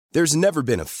There's never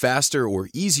been a faster or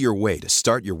easier way to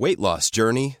start your weight loss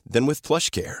journey than with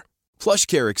PlushCare.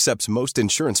 PlushCare accepts most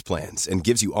insurance plans and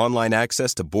gives you online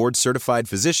access to board-certified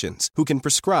physicians who can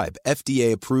prescribe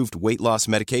FDA-approved weight loss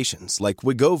medications like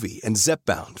Wegovy and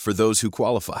Zepbound for those who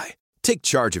qualify. Take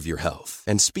charge of your health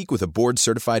and speak with a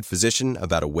board-certified physician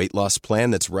about a weight loss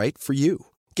plan that's right for you.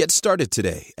 Get started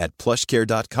today at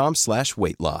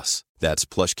plushcare.com/weightloss. That's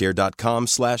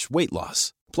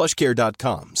plushcare.com/weightloss.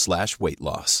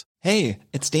 plushcare.com/weightloss. Hey,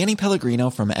 it's Danny Pellegrino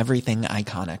from Everything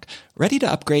Iconic. Ready to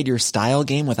upgrade your style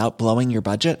game without blowing your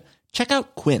budget? Check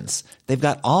out Quince. They've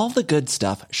got all the good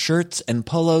stuff, shirts and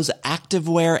polos,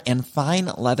 activewear, and fine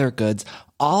leather goods,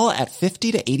 all at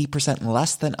 50 to 80%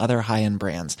 less than other high-end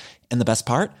brands. And the best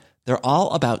part? They're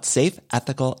all about safe,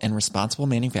 ethical, and responsible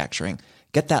manufacturing.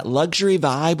 Get that luxury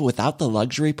vibe without the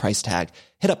luxury price tag.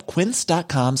 Hit up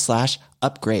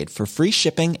quince.com/upgrade for free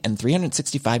shipping and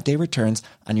 365-day returns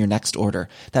on your next order.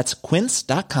 That's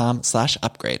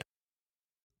quince.com/upgrade.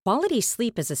 Quality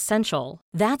sleep is essential.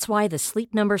 That's why the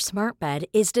Sleep Number Smart Bed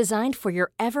is designed for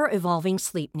your ever-evolving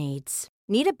sleep needs.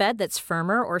 Need a bed that's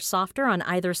firmer or softer on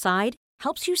either side?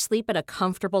 Helps you sleep at a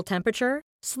comfortable temperature?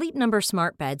 Sleep Number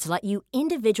Smart Beds let you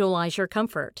individualize your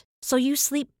comfort, so you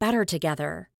sleep better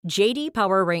together. J.D.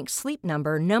 Power ranks Sleep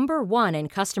Number number 1 in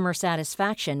customer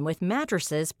satisfaction with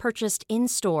mattresses purchased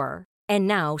in-store. And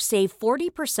now, save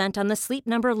 40% on the Sleep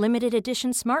Number Limited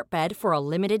Edition Smart Bed for a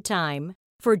limited time.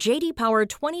 For J.D. Power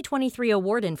 2023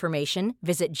 award information,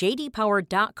 visit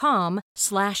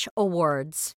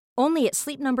jdpower.com/awards. Only at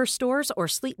Sleep Number stores or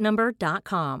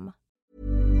sleepnumber.com.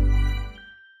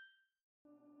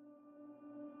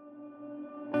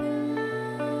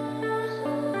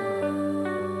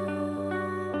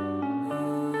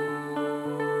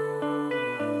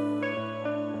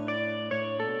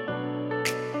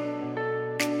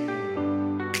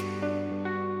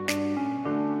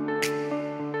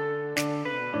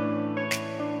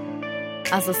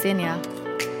 Alltså Senja.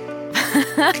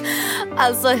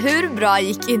 Alltså hur bra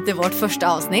gick inte vårt första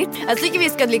avsnitt? Jag tycker vi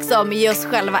ska liksom ge oss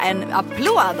själva en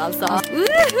applåd alltså. Så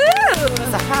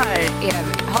här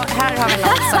har vi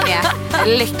någon som är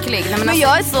lycklig. Nej, men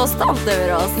jag är så stolt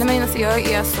över oss. Nej, men alltså, jag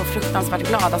är så fruktansvärt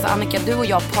glad. Alltså Annika, du och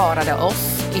jag parade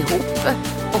oss ihop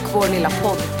och vår lilla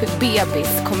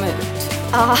poddbebis kom ut.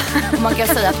 Man kan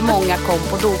säga att många kom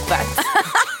på dopet.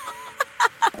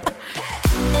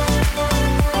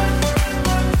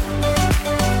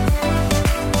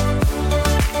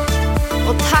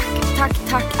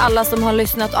 Tack alla som har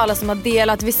lyssnat och alla som har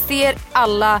delat. Vi ser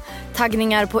alla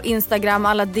taggningar på Instagram,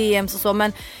 alla DMs och så.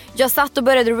 Men jag satt och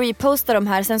började reposta de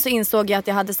här. Sen så insåg jag att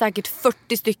jag hade säkert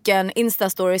 40 stycken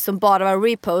Insta-stories som bara var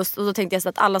repost. Och då tänkte jag så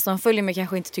att alla som följer mig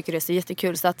kanske inte tycker det är så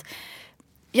jättekul. Så att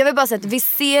jag vill bara säga att vi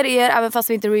ser er även fast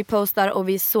vi inte repostar. Och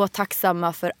vi är så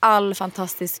tacksamma för all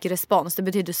fantastisk respons. Det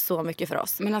betyder så mycket för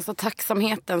oss. Men alltså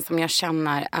tacksamheten som jag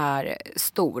känner är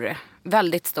stor.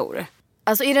 Väldigt stor.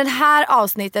 Alltså i det här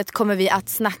avsnittet kommer vi att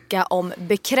snacka om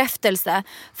bekräftelse.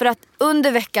 För att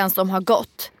under veckan som har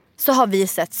gått så har vi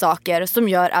sett saker som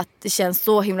gör att det känns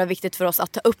så himla viktigt för oss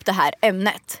att ta upp det här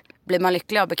ämnet. Blir man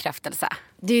lycklig av bekräftelse?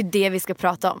 Det är ju det vi ska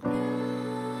prata om.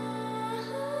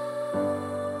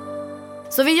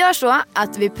 Så vi gör så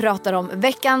att vi pratar om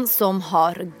veckan som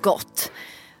har gått.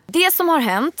 Det som har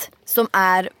hänt som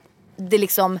är det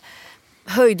liksom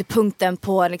höjdpunkten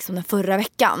på liksom den förra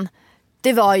veckan.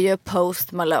 Det var ju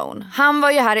Post Malone. Han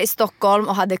var ju här i Stockholm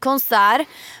och hade konsert.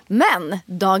 Men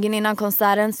dagen innan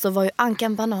konserten så var ju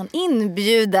Ankan Banan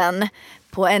inbjuden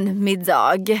på en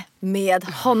middag med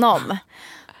honom.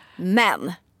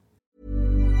 Men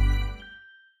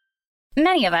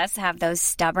many of us have those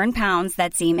stubborn pounds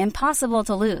that seem impossible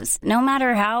to lose, no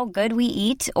matter how good we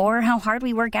eat or how hard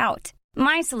we work out.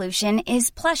 My solution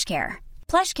is PlushCare.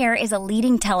 PlushCare is a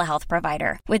leading telehealth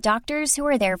provider with doctors who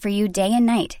are there for you day and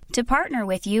night to partner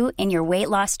with you in your weight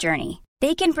loss journey.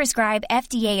 They can prescribe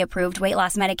FDA-approved weight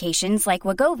loss medications like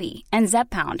Wegovy and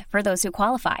Zepbound for those who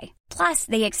qualify. Plus,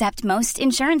 they accept most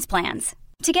insurance plans.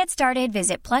 To get started,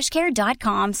 visit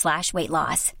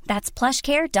plushcare.com/weightloss. That's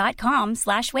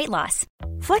plushcare.com/weightloss.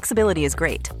 Flexibility is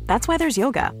great. That's why there's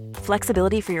yoga.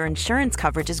 Flexibility for your insurance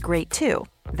coverage is great too.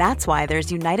 That's why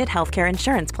there's United Healthcare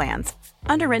Insurance Plans.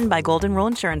 Underwritten by Golden Rule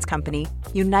Insurance Company,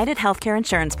 United Healthcare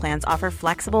Insurance Plans offer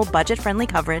flexible, budget-friendly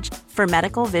coverage for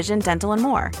medical, vision, dental, and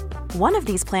more. One of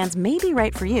these plans may be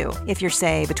right for you if you're,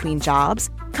 say, between jobs,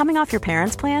 coming off your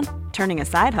parents' plan, turning a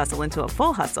side hustle into a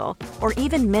full hustle, or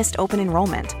even missed open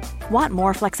enrollment. Want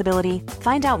more flexibility?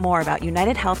 Find out more about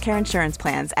United Healthcare Insurance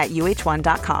Plans at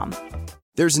uh1.com.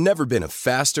 There's never been a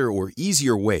faster or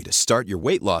easier way to start your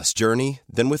weight loss journey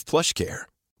than with PlushCare.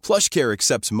 PlushCare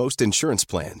accepts most insurance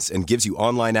plans and gives you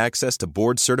online access to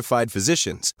board-certified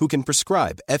physicians who can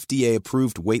prescribe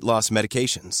FDA-approved weight loss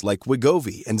medications like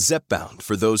Wegovy and Zepbound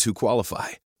for those who qualify.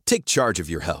 Take charge of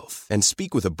your health and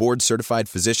speak with a board-certified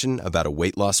physician about a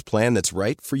weight loss plan that's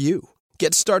right for you.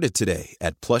 Get started today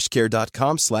at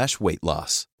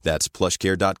plushcare.com/weightloss. That's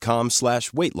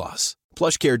plushcare.com/weightloss.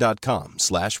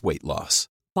 plushcare.com/weightloss.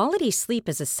 Quality sleep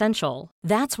is essential.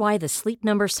 That's why the Sleep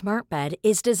Number Smart Bed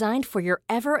is designed for your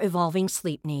ever-evolving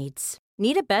sleep needs.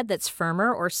 Need a bed that's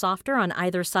firmer or softer on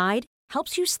either side?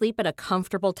 Helps you sleep at a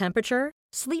comfortable temperature?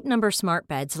 Sleep Number Smart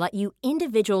Beds let you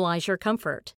individualize your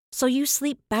comfort, so you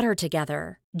sleep better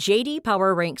together. JD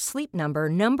Power ranks Sleep Number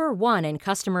 #1 in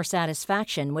customer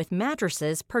satisfaction with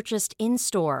mattresses purchased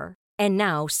in-store. And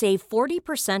now, save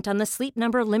 40% on the Sleep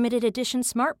Number Limited Edition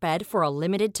Smart Bed for a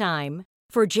limited time.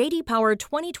 For JD Power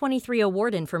 2023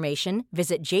 award information,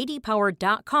 visit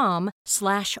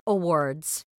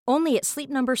jdpower.com/awards. Only at Sleep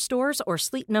Number stores or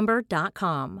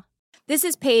sleepnumber.com. This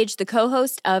is Paige, the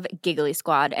co-host of Giggly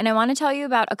Squad, and I want to tell you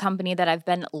about a company that I've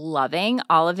been loving,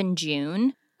 Olive &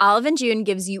 June. Olive & June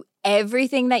gives you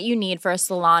everything that you need for a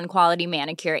salon-quality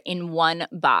manicure in one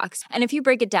box. And if you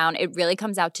break it down, it really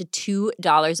comes out to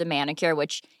 $2 a manicure,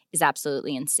 which is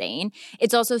absolutely insane.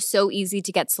 It's also so easy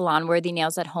to get salon-worthy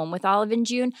nails at home with Olive &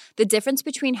 June. The difference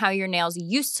between how your nails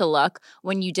used to look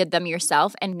when you did them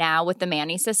yourself and now with the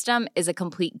Mani system is a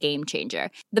complete game changer.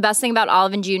 The best thing about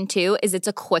Olive & June, too, is it's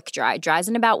a quick dry. Dries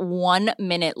in about 1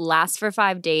 minute, lasts for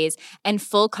 5 days, and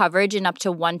full coverage in up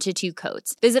to 1 to 2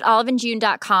 coats. Visit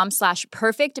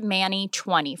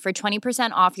oliveandjune.com/perfectmani20 for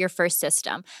 20% off your first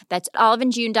system. That's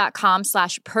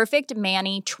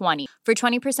oliveandjune.com/perfectmani20 for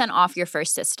 20% off your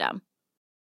first system.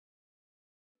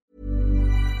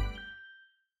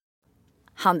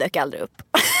 Han dök aldrig upp.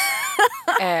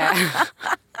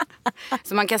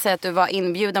 Så man kan säga att du var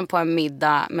inbjuden på en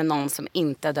middag med någon som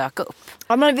inte dök upp.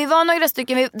 Ja, men vi var några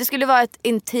stycken. Det skulle vara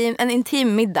en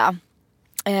intim middag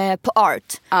på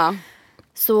Art. Ja.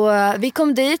 Så vi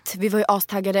kom dit. Vi var ju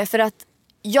astaggade för att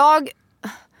jag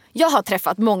har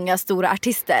träffat många stora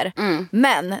artister.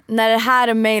 Men när det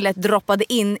här mejlet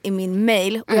droppade in i min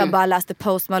mail och jag bara läste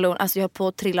Post Malone, alltså jag på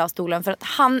att trilla av stolen, för att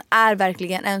han är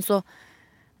verkligen en så,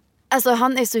 alltså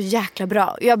han är så jäkla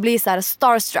bra. Jag blir så här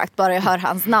starstruck bara jag hör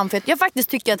hans namn, för att jag faktiskt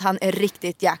tycker att han är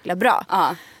riktigt jäkla bra.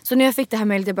 Så när jag fick det här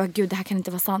mejlet, jag bara, gud, det här kan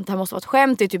inte vara sant, det här måste vara ett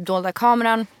skämt, det är typ dolda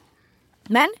kameran.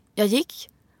 Men jag gick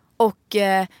och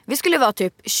vi skulle vara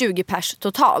typ 20 pers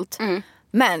totalt.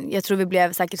 Men jag tror vi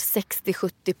blev säkert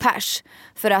 60-70 pers.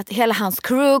 För att hela hans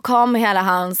crew kom, hela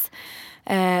hans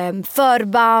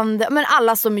förband, men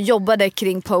alla som jobbade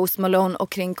kring Post Malone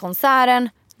och kring konserten,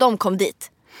 de kom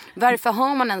dit. Varför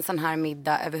har man en sån här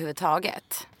middag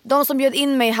överhuvudtaget? De som bjöd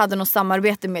in mig hade något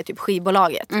samarbete med typ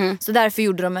skivbolaget. Så därför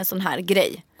gjorde de en sån här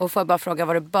grej. Och får jag bara fråga,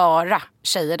 var det bara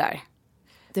tjejer där?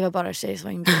 Det var bara tjejer som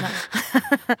var inbjudna.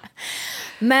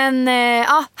 Men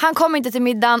ja, han kom inte till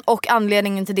middagen, och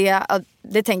anledningen till det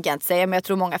tänker jag inte säga, men jag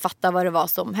tror många fattar vad det var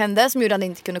som hände som gjorde att han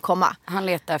inte kunde komma. Han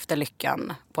letade efter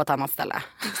lyckan på ett annat ställe.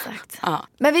 Exakt.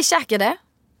 Men vi käkade,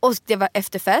 och det var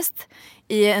efterfest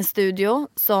i en studio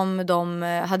som de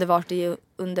hade varit i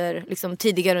under liksom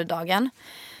tidigare dagen.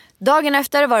 Dagen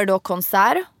efter var det då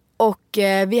konsert, och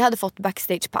vi hade fått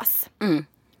backstagepass.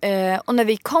 Och när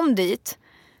vi kom dit,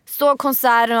 så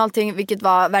konserten och allting, vilket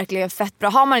var verkligen fett bra.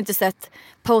 Har man inte sett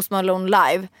Post Malone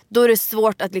live, då är det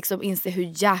svårt att liksom inse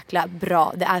hur jäkla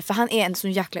bra det är. För han är en så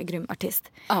jäkla grym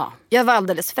artist. Jag var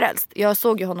alldeles frälst. Jag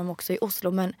såg ju honom också i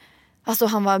Oslo, men alltså,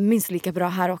 han var minst lika bra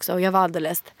här också. Och jag var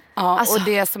alldeles... Alltså... Och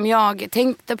det som jag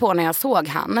tänkte på när jag såg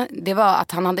han, det var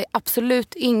att han hade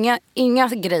absolut inga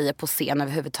grejer på scen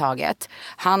överhuvudtaget.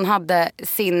 Han hade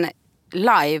sin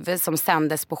live som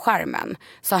sändes på skärmen.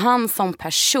 Så han som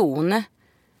person...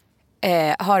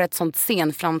 har ett sånt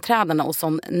scenframträdande och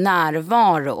sån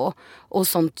närvaro och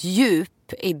sånt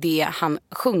djup i det han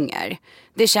sjunger.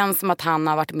 Det känns som att han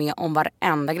har varit med om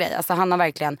varenda grej. Alltså han har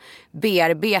verkligen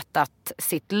bearbetat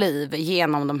sitt liv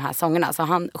genom de här sångerna. Så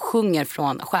han sjunger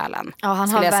från själen. Ja, han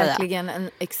har verkligen en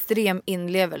extrem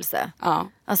inlevelse. Ja.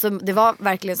 Alltså det var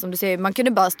verkligen som du säger, man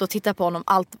kunde bara stå och titta på honom.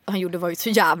 Allt han gjorde var ju så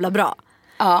jävla bra.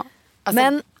 Ja. Alltså...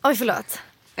 Men, oj förlåt.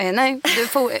 Nej, du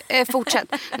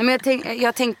fortsätt. Nej, men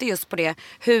jag tänkte just på det.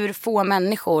 Hur få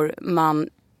människor man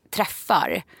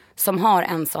träffar som har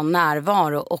en sån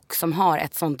närvaro och som har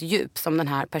ett sånt djup som den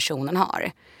här personen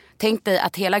har. Tänk dig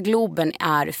att hela globen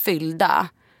är fyllda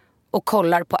och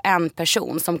kollar på en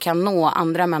person som kan nå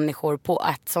andra människor på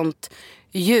ett sånt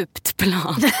djupt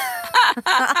plan.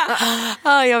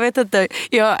 Jag vet inte.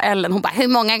 Ellen, hon bara, hur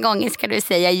många gånger ska du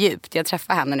säga djupt? Jag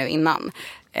träffade henne nu innan.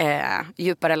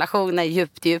 Djupa relationer,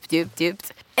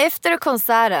 djupt. Efter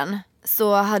konserten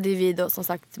så hade vi då som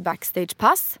sagt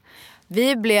backstagepass.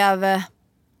 Vi blev...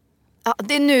 Ja,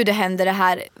 det är nu det händer det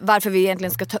här, varför vi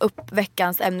egentligen ska ta upp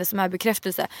veckans ämne som är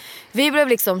bekräftelse. Vi blev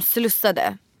liksom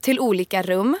slussade till olika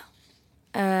rum.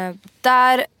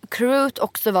 Där crewet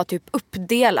också var typ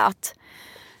uppdelat.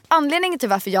 Anledningen till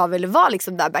varför jag ville vara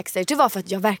liksom där backstage, det var för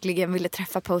att jag verkligen ville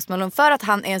träffa Post Malone. För att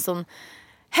han är en sån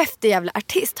häftig jävla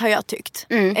artist har jag tyckt.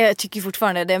 Jag tycker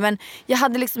fortfarande det. Men jag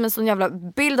hade liksom en sån jävla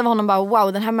bild av honom. Bara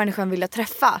wow, den här människan vill jag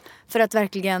träffa. För att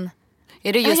verkligen...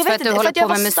 Är det just för att du håller på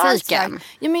med musiken?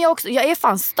 Ja, men jag är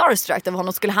fan starstruck av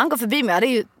honom. Skulle han gå förbi mig, jag hade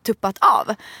ju tuppat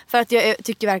av. För att jag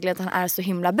tycker verkligen att han är så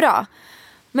himla bra.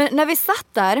 Men när vi satt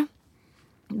där,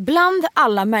 bland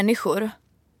alla människor,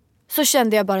 så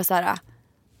kände jag bara så här: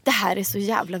 det här är så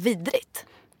jävla vidrigt.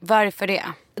 Varför det?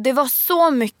 Det var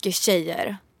så mycket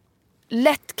tjejer,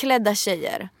 lättklädda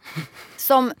tjejer,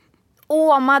 som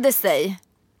åmade sig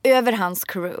över hans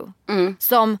crew.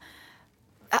 Som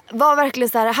var verkligen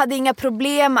så här, hade inga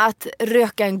problem att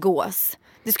röka en gås.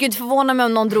 Det skulle inte förvåna mig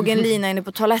om någon drog en lina inne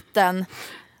på toaletten.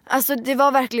 Alltså det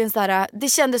var verkligen så här, det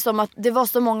kändes som att det var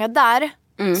så många där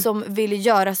som ville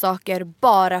göra saker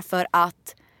bara för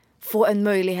att få en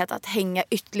möjlighet att hänga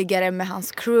ytterligare med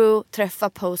hans crew, träffa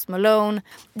Post Malone.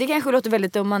 Det kanske låter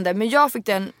väldigt dummande, men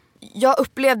jag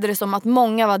upplevde det som att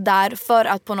många var där för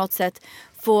att på något sätt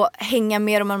få hänga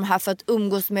med de här, för att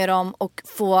umgås med dem och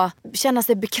få känna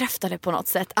sig bekräftade på något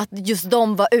sätt. Att just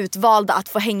de var utvalda att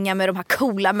få hänga med de här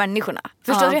coola människorna.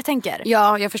 Förstår du vad jag tänker?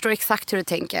 Ja, jag förstår exakt hur du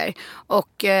tänker.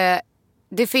 Och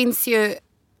det finns ju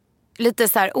lite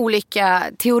så här olika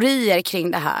teorier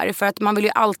kring det här. För att man vill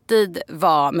ju alltid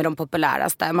vara med de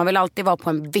populäraste. Man vill alltid vara på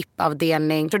en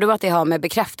VIP-avdelning. Tror du att det har med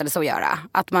bekräftelse att göra?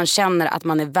 Att man känner att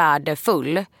man är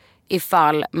värdefull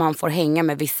ifall man får hänga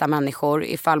med vissa människor,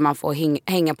 ifall man får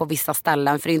hänga på vissa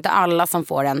ställen. För det är inte alla som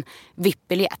får en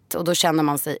VIP-biljett och då känner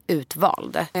man sig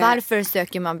utvald. Varför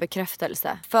söker man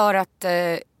bekräftelse? För att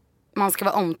man ska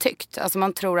vara omtyckt. Alltså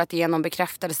man tror att genom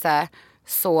bekräftelse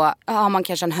så har man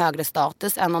kanske en högre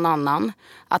status än någon annan.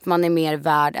 Att man är mer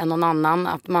värd än någon annan.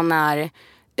 Att man är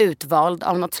utvald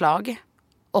av något slag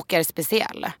och är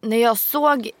speciell. När jag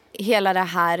såg hela den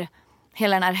här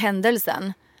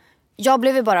händelsen, jag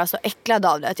blev ju bara så äcklad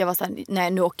av det att jag var så här: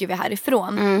 nej, nu åker vi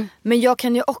härifrån. Men jag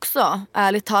kan ju också,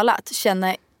 ärligt talat,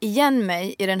 känna igen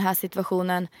mig i den här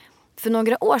situationen för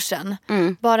några år sedan.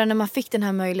 Bara när man fick den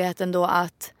här möjligheten då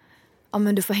att ja,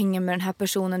 men du får hänga med den här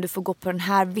personen, du får gå på den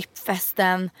här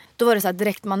VIP-festen. Då var det så här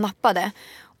direkt man nappade.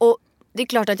 Och det är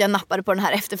klart att jag nappade på den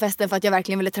här efterfesten för att jag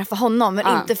verkligen ville träffa honom.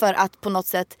 Men inte för att på något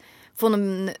sätt få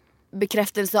någon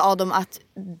bekräftelse av dem att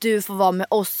du får vara med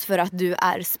oss för att du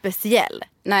är speciell.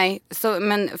 Nej,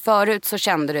 men förut så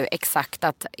kände du exakt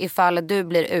att ifall du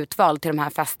blir utvald till de här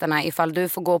festerna, ifall du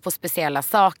får gå på speciella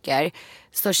saker,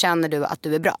 så känner du att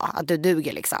du är bra, att du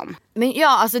duger liksom. Men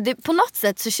ja, alltså på något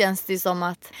sätt så känns det som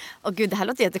att, gud, det här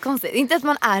låter jättekonstigt. Inte att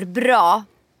man är bra,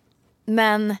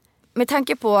 men med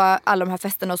tanke på alla de här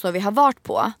festerna och så vi har varit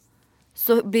på,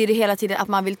 så blir det hela tiden att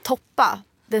man vill toppa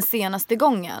den senaste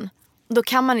gången. Då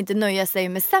kan man inte nöja sig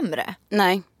med sämre.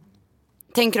 Nej.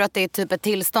 Tänker du att det är typ ett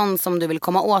tillstånd som du vill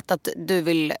komma åt? Att du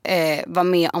vill vara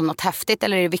med om något häftigt?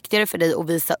 Eller är det viktigare för dig att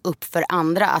visa upp för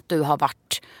andra att du har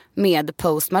varit med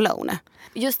Post Malone?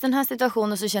 Just den här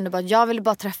situationen så kände jag bara att jag ville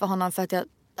bara träffa honom för att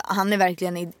han är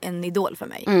verkligen en idol för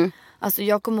mig. Alltså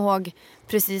jag kommer ihåg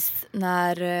precis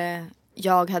när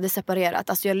jag hade separerat.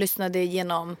 Alltså jag lyssnade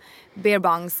igenom Beer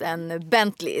Bongs and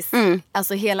Bentleys.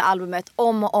 Alltså hela albumet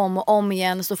om och om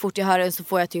igen. Så fort jag hör det så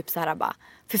får jag typ så här bara,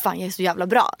 för fan, jag är så jävla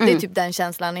bra. Det är typ den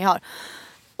känslan jag har.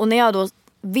 Och när jag då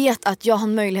vet att jag har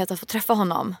en möjlighet att få träffa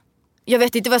honom, jag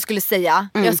vet inte vad jag skulle säga.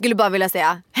 Jag skulle bara vilja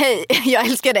säga, hej, jag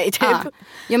älskar dig typ.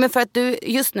 Ja, men för att du,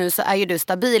 just nu så är ju du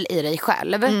stabil i dig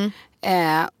själv.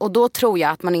 Och då tror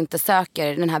jag att man inte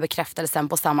söker den här bekräftelsen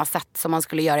på samma sätt som man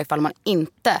skulle göra ifall man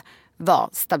inte var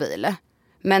stabil.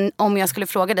 Men om jag skulle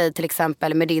fråga dig till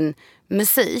exempel med din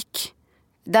musik,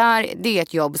 det är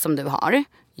ett jobb som du har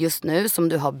just nu, som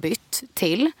du har bytt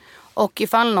till. Och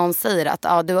ifall någon säger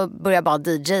att du börjar bara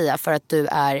DJa för att du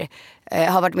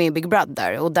har varit med i Big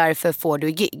Brother och därför får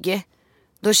du gig,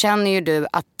 då känner ju du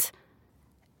att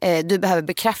du behöver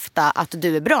bekräfta att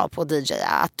du är bra på att DJa,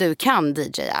 att du kan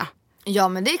DJa. Ja,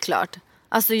 men det är klart.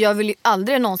 Alltså jag vill ju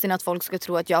aldrig någonsin att folk ska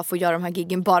tro att jag får göra de här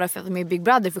giggen bara för att jag är med i Big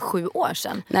Brother för 7 år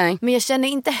sedan. Nej. Men jag känner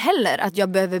inte heller att jag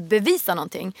behöver bevisa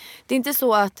någonting. Det är inte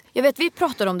så att, jag vet vi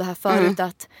pratade om det här förut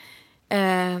att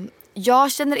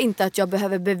jag känner inte att jag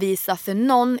behöver bevisa för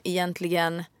någon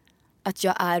egentligen att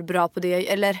jag är bra på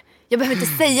det. Eller jag behöver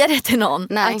inte säga det till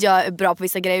någon att jag är bra på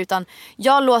vissa grejer. Utan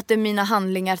jag låter mina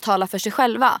handlingar tala för sig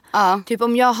själva. Typ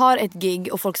om jag har ett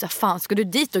gig och folk säger fan ska du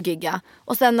dit och gigga?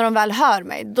 Och sen när de väl hör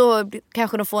mig då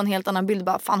kanske de får en helt annan bild.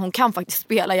 Bara fan hon kan faktiskt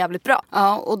spela jävligt bra.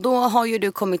 Ja, och då har ju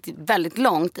du kommit väldigt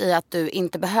långt i att du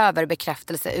inte behöver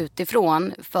bekräftelse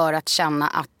utifrån för att känna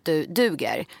att du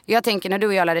duger. Jag tänker när du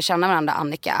och jag lärde känna varandra,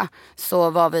 Annika, så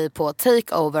var vi på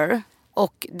Takeover.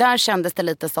 Och där kändes det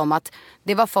lite som att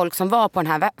det var folk som var på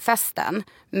den här festen.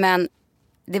 Men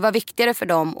det var viktigare för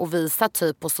dem att visa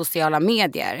typ på sociala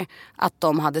medier att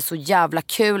de hade så jävla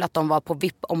kul, att de var på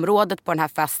VIP-området på den här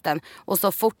festen. Och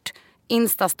så fort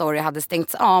Instastory hade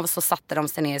stängts av så satte de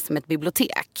sig ner som ett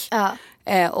bibliotek.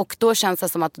 Och då känns det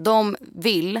som att de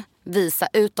vill visa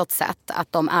utåt sett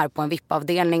att de är på en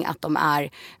VIP-avdelning, att de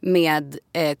är med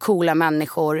coola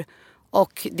människor.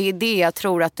 Och det är det jag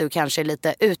tror att du kanske är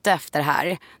lite ute efter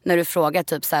här. När du frågar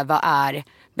typ så här, vad är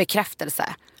bekräftelse?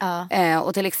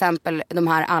 Och till exempel de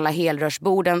här alla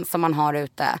helrörsborden som man har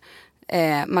ute.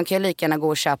 Man kan ju lika gärna gå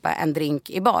och köpa en drink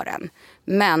i baren.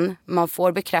 Men man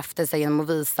får bekräftelse genom att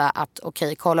visa att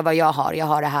okej, kolla vad jag har. Jag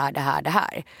har det här, det här, det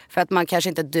här. För att man kanske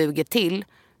inte duger till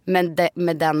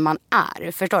med den man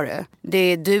är. Förstår du?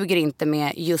 Det duger inte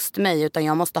med just mig, utan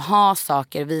jag måste ha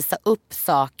saker, visa upp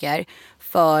saker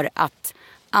för att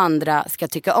andra ska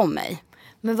tycka om mig.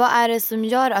 Men vad är det som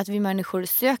gör att vi människor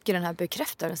söker den här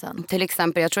bekräftelsen? Till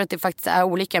exempel, jag tror att det faktiskt är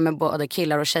olika med både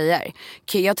killar och tjejer.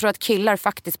 Jag tror att killar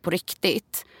faktiskt på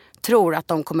riktigt tror att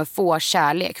de kommer få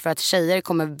kärlek för att tjejer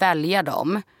kommer välja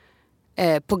dem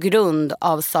på grund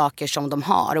av saker som de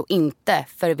har och inte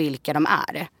för vilka de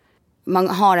är. Man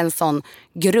har en sån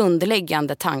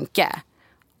grundläggande tanke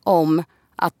om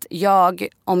att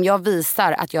om jag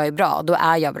visar att jag är bra, då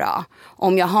är jag bra.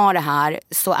 Om jag har det här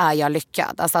så är jag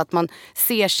lyckad. Alltså att man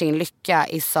ser sin lycka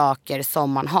i saker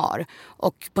som man har.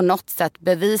 Och på något sätt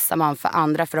bevisar man för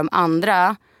andra. För om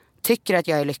andra tycker att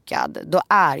jag är lyckad, då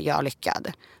är jag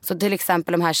lyckad. Så till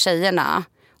exempel de här tjejerna,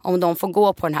 om de får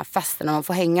gå på den här festen och de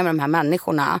får hänga med de här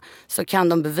människorna, så kan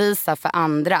de bevisa för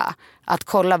andra att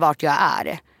kolla vart jag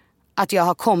är. Att jag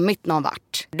har kommit någon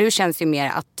vart. Du känns ju mer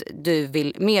att du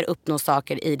vill mer uppnå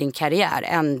saker i din karriär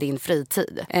än din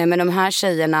fritid. Men de här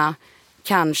tjejerna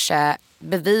kanske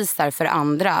bevisar för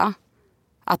andra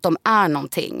att de är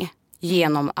någonting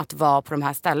genom att vara på de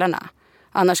här ställena.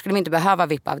 Annars skulle de inte behöva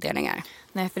VIP-avdelningar.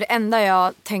 Nej, för det enda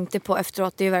jag tänkte på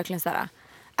efteråt det är verkligen så här.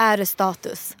 Är det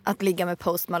status att ligga med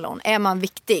Post Malone? Är man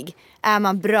viktig? Är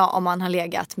man bra om man har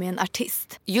legat med en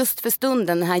artist? Just för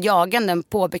stunden, den här jaganden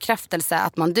på bekräftelse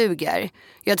att man duger.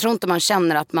 Jag tror inte man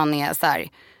känner att man är så här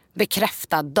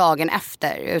bekräftad dagen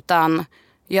efter. Utan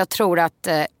jag tror att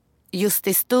just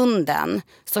i stunden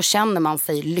så känner man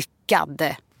sig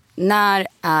lyckad. När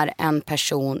är en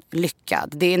person lyckad?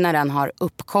 Det är när den har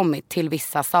uppkommit till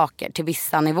vissa saker, till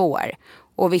vissa nivåer.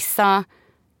 Och vissa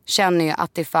känner ju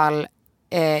att ifall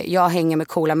jag hänger med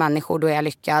coola människor, då är jag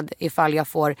lyckad. Ifall jag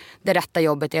får det rätta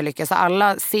jobbet är jag lyckad. Så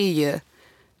alla ser ju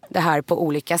det här på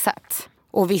olika sätt.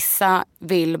 Och vissa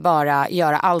vill bara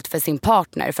göra allt för sin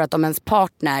partner. För att om ens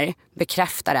partner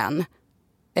bekräftar en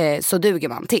så duger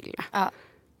man till. Ja.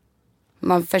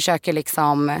 Man försöker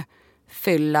liksom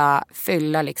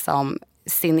fylla liksom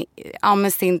sin,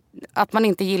 att man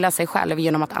inte gillar sig själv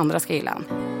genom att andra ska gilla en.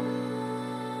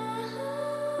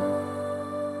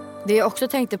 Det jag också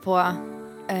tänkte på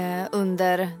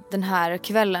under den här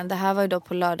kvällen, det här var ju då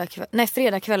på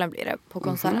fredagskvällen blir det på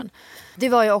konserten. Det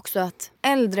var ju också att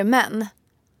äldre män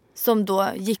som då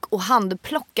gick och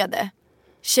handplockade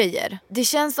tjejer. Det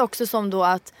känns också som då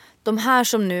att de här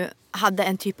som nu hade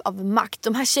en typ av makt,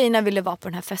 de här tjejerna ville vara på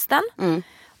den här festen.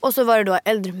 Och så var det då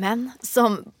äldre män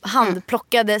som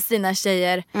handplockade sina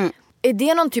tjejer. Är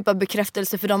det någon typ av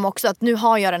bekräftelse för dem också? Att nu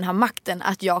har jag den här makten.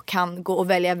 Att jag kan gå och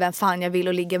välja vem fan jag vill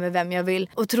och ligga med vem jag vill.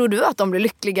 Och tror du att de blir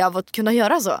lyckliga av att kunna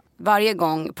göra så? Varje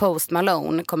gång Post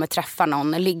Malone kommer träffa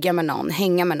någon, ligga med någon,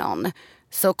 hänga med någon,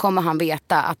 så kommer han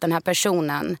veta att den här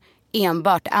personen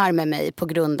enbart är med mig på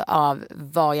grund av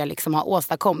vad jag liksom har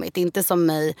åstadkommit. Inte som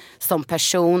mig som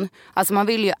person. Alltså man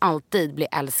vill ju alltid bli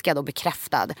älskad och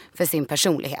bekräftad för sin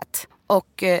personlighet.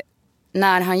 Och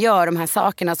när han gör de här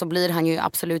sakerna så blir han ju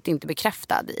absolut inte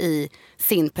bekräftad i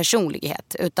sin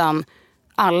personlighet. Utan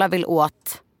alla vill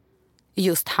åt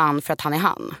just han för att han är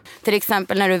han. Till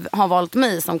exempel när du har valt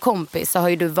mig som kompis så har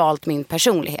ju du valt min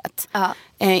personlighet.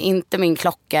 Inte min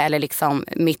klocka eller liksom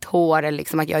mitt hår eller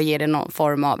liksom att jag ger dig någon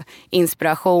form av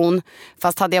inspiration.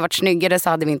 Fast hade jag varit snyggare så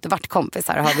hade vi inte varit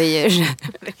kompisar. Har vi ju.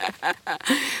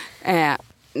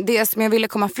 Det som jag ville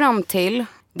komma fram till,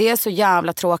 det är så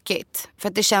jävla tråkigt. För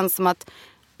att det känns som att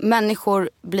Människor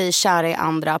blir kära i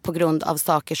andra på grund av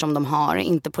saker som de har,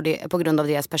 inte på grund av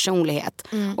deras personlighet.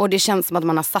 Och det känns som att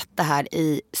man har satt det här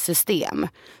i system.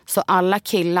 Så alla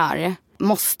killar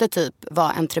måste typ vara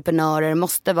entreprenörer,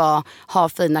 måste ha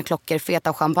fina klockor,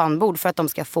 feta champagnebord för att de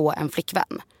ska få en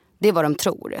flickvän. Det är vad de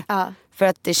tror. För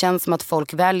att det känns som att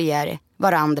folk väljer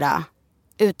varandra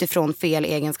utifrån fel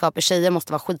egenskaper. Tjejer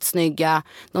måste vara skitsnygga,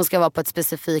 de ska vara på ett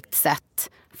specifikt sätt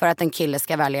för att en kille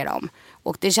ska välja dem.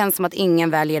 Och det känns som att ingen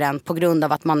väljer den på grund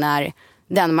av att man är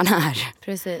den man är.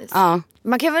 Precis. Ja.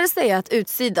 Man kan väl säga att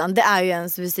utsidan, det är ju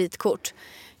ens visitkort.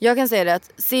 Jag kan säga det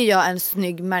att ser jag en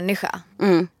snygg människa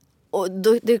och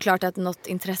då, det är klart att något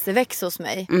intresse väcks hos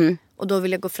mig. Och då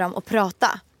vill jag gå fram och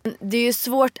prata. Det är ju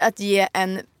svårt att ge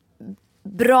en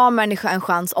bra människa en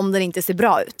chans om den inte ser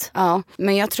bra ut. Ja,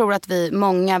 men jag tror att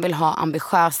många vill ha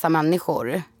ambitiösa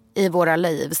människor i våra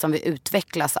liv som vi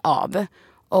utvecklas av.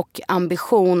 Och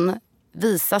ambition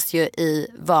visas ju i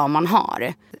vad man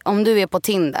har. Om du är på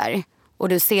Tinder och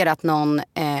du ser att någon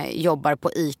jobbar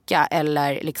på ICA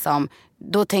eller liksom,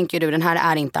 då tänker du den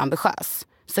här är inte ambitiös.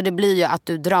 Så det blir ju att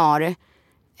du drar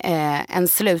en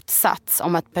slutsats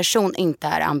om att person inte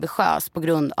är ambitiös på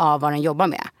grund av vad den jobbar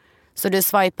med. Så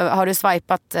har du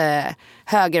swipat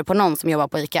höger på någon som jobbar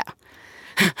på ICA?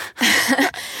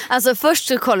 Alltså först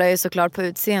så kollar jag ju såklart på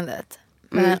utseendet.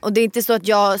 Och det är inte så att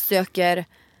jag söker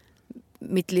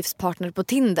mitt livspartner på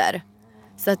Tinder.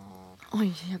 Så att,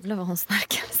 oj jävlar vad hon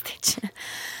snarkar Stitch.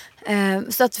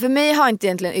 Så att för mig har inte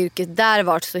egentligen yrket där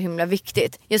varit så himla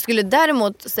viktigt. Jag skulle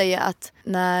däremot säga att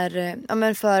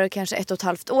när, för kanske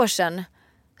 1,5 år sedan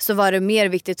så var det mer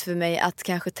viktigt för mig att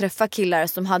kanske träffa killar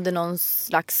som hade någon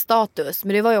slags status.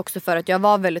 Men det var ju också för att jag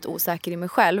var väldigt osäker i mig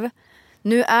själv.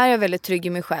 Nu är jag väldigt trygg i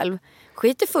mig själv.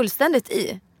 Skiter fullständigt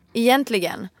i,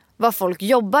 egentligen, vad folk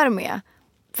jobbar med.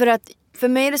 För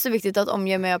mig är det så viktigt att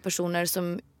omge mig av personer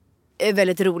som är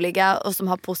väldigt roliga och som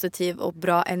har positiv och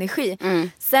bra energi.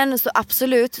 Sen så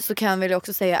absolut så kan jag väl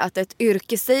också säga att ett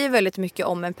yrke säger väldigt mycket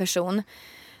om en person.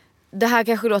 Det här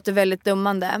kanske låter väldigt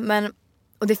dummande,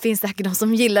 och det finns säkert de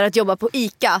som gillar att jobba på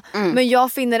ICA. Men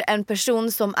jag finner en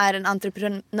person som är en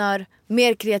entreprenör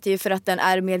mer kreativ för att den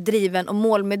är mer driven och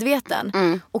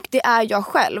målmedveten. Och det är jag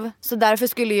själv. Så därför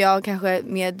skulle jag kanske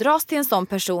mer dras till en sån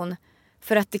person.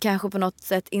 För att det kanske på något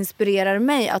sätt inspirerar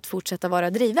mig att fortsätta vara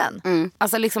driven.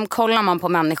 Alltså liksom kollar man på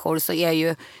människor så är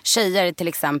ju tjejer till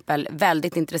exempel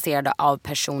väldigt intresserade av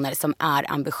personer som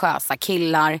är ambitiösa.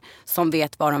 Killar som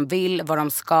vet vad de vill, vad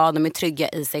de ska, de är trygga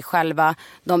i sig själva.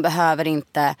 De behöver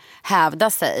inte hävda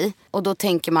sig. Och då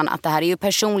tänker man att det här är ju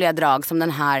personliga drag som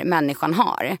den här människan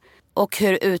har. Och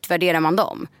hur utvärderar man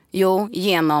dem? Jo,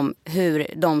 genom hur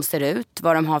de ser ut,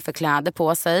 vad de har för kläder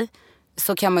på sig.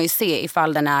 Så kan man ju se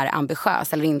ifall den är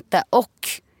ambitiös eller inte. Och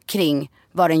kring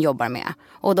vad den jobbar med.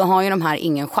 Och då har ju de här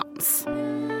ingen chans.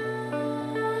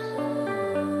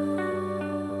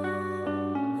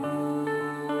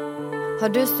 Har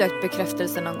du sökt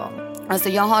bekräftelse någon gång? Alltså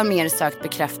jag har mer sökt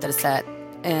bekräftelse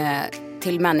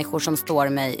till människor som står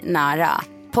mig nära.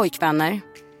 Pojkvänner,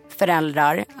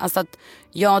 föräldrar. Alltså att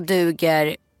jag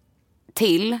duger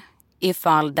till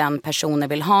ifall den personen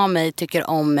vill ha mig, tycker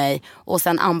om mig. Och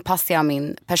sen anpassar jag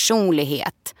min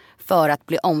personlighet för att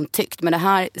bli omtyckt. Men det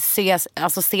här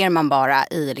ser man bara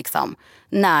i liksom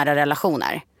nära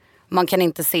relationer. Man kan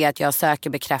inte se att jag söker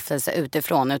bekräftelse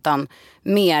utifrån, utan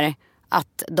mer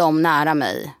att de nära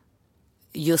mig,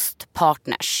 just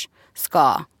partners,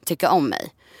 ska tycka om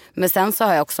mig. Men sen så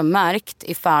har jag också märkt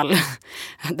ifall,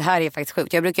 det här är faktiskt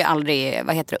sjukt, jag brukar aldrig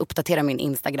uppdatera min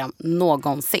Instagram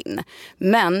någonsin.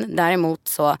 Men däremot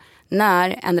så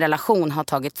när en relation har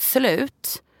tagit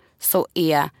slut så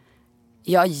är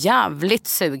jag jävligt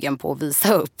sugen på att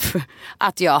visa upp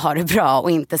att jag har det bra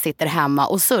och inte sitter hemma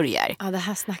och sörjer. Ja, det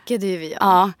här snackade ju vi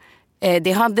om. Ja,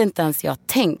 det hade inte ens jag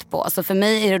tänkt på. Så för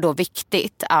mig är det då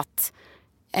viktigt att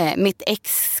mitt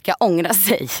ex ska ångra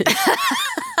sig.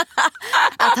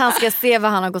 Att han ska se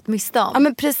vad han har gått miste om. Ja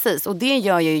men precis, och det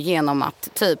gör jag ju genom att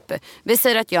typ, vi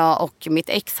säger att jag och mitt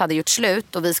ex hade gjort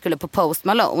slut och vi skulle på Post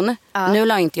Malone. Nu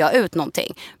la inte jag ut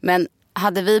någonting, men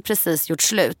hade vi precis gjort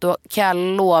slut, då kan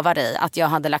jag lova dig att jag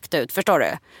hade lagt ut, förstår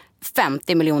du,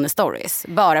 50 miljoner stories.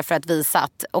 Bara för att visa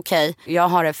att okej, jag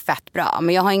har det fett bra.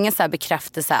 Men jag har ingen så här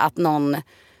bekräftelse att någon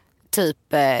typ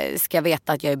ska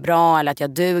veta att jag är bra eller att jag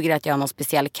duger, att jag har någon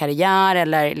speciell karriär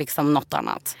eller liksom något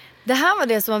annat. Det här var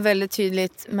det som var väldigt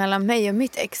tydligt mellan mig och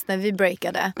mitt ex när vi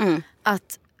breakade.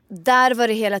 Att där var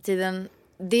det hela tiden,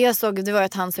 det jag såg, det var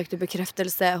att han sökte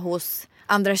bekräftelse hos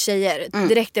andra tjejer.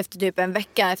 Direkt efter typ en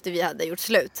vecka efter vi hade gjort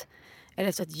slut. Eller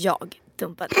efter att jag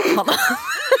dumpade honom.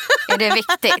 Är det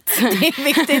viktigt? Det är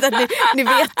viktigt att ni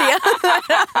vet det.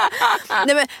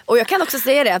 Nej, men, och jag kan också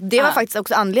säga det, att det var faktiskt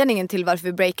också anledningen till varför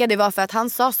vi breakade. Det var för att han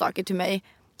sa saker till mig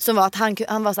som var att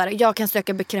han var så här: jag kan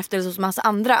söka bekräftelse hos massa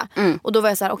andra. Och då var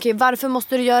jag så här: okej, varför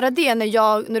måste du göra det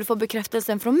när du får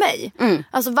bekräftelsen från mig?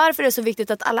 Alltså varför är det så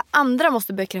viktigt att alla andra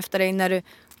måste bekräfta dig när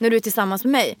du är tillsammans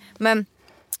med mig? Men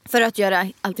för att göra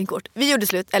allting kort, vi gjorde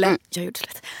slut, eller jag gjorde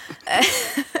slut.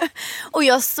 Och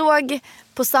jag såg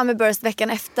på Summerburst veckan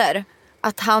efter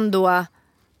att han då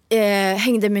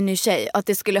hängde med en ny tjej, att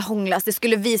det skulle hånglas, det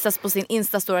skulle visas på sin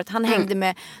Insta-story att han hängde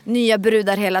med nya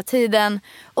brudar hela tiden.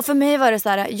 Och för mig var det så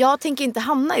här: jag tänker inte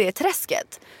hamna i det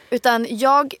träsket, utan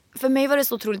för mig var det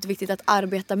så otroligt viktigt att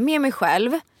arbeta med mig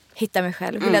själv, hitta mig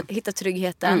själv, hitta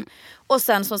tryggheten och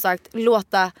sen som sagt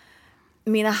låta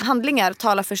mina handlingar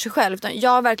tala för sig själv. Utan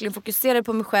jag verkligen fokuserade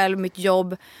på mig själv, mitt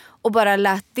jobb, och bara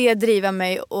lät det driva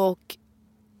mig. Och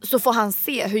så får han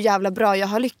se hur jävla bra jag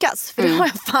har lyckats. För det har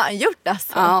jag fan gjort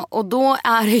alltså. Ja, och då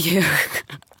är det ju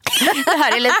det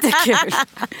här är lite kul.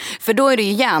 För då är det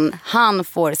ju igen, han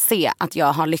får se att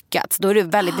jag har lyckats. Då är det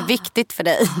väldigt viktigt för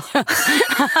dig.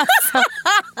 Alltså,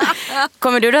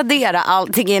 kommer du radera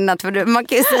allting innan? För man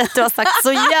kan ju säga att du har sagt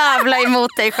så jävla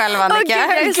emot dig själv, Annika.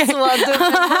 Gud, jag är så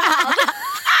dum.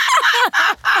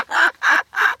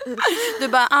 Du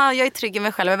bara, jag är trygg i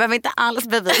mig själv. Jag behöver inte alls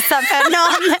bevisa för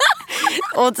någon.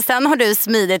 Och sen har du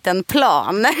smidit en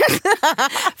plan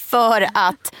för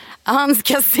att han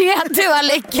ska se att du har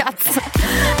lyckats.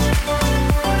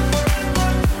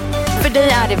 För dig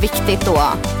är det viktigt då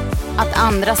att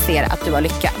andra ser att du har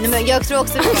lyckats. Nej, men jag tror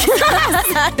också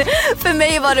för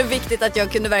mig var det viktigt att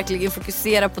jag kunde verkligen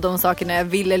fokusera på de sakerna jag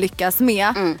ville lyckas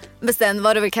med. Men sen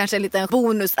var det väl kanske en liten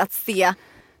bonus att se,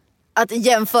 att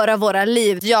jämföra våra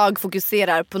liv. Jag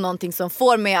fokuserar på någonting som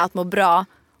får mig att må bra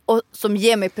och som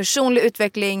ger mig personlig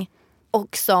utveckling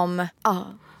och som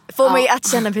får mig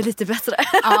att känna mig lite bättre.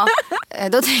 Ja,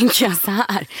 då tänker jag så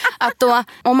här, att då,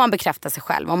 om man bekräftar sig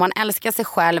själv, om man älskar sig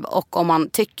själv och om man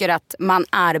tycker att man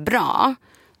är bra,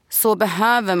 så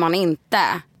behöver man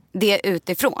inte det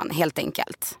utifrån helt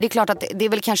enkelt. Det är klart att det är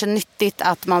väl kanske nyttigt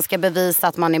att man ska bevisa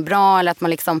att man är bra eller att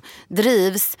man liksom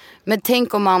drivs. Men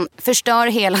tänk om man förstör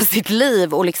hela sitt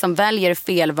liv och liksom väljer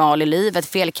fel val i livet,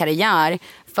 fel karriär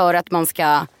för att man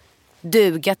ska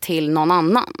duga till någon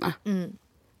annan.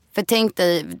 För tänk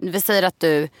dig, vi säger att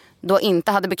du då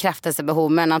inte hade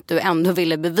bekräftelsebehov men att du ändå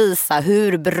ville bevisa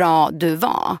hur bra du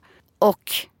var.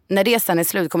 Och när det sen är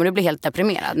slut kommer du bli helt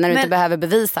deprimerad när du inte behöver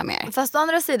bevisa mer. Fast å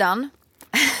andra sidan,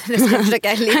 nu ska jag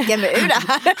försöka ligga mig ur det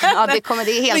här. Ja, det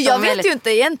är helt jag vet ju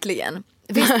inte egentligen.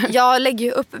 Visst, jag lägger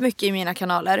ju upp mycket i mina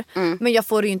kanaler, men jag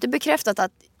får ju inte bekräftat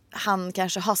att han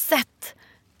kanske har sett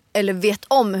eller vet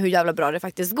om hur jävla bra det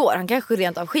faktiskt går. Han kanske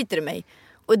rent av skiter i mig.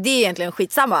 Och det är egentligen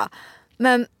skitsamma.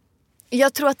 Men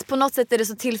jag tror att på något sätt är det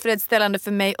så tillfredsställande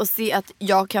för mig att se att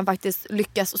jag kan faktiskt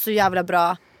lyckas så jävla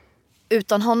bra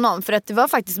utan honom. För att det var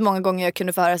faktiskt många gånger jag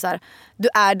kunde få höra så här: du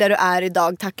är där du är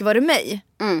idag tack vare mig.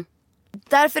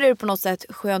 Därför är det på något sätt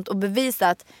skönt att bevisa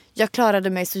att jag klarade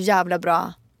mig så jävla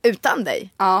bra utan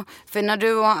dig. Ja, för när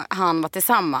du och han var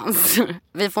tillsammans,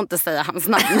 vi får inte säga hans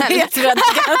namn. Jag tror att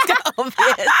det är ganska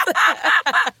obvious.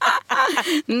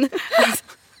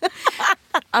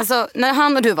 Alltså, när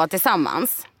han och du var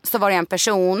tillsammans så var det en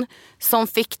person som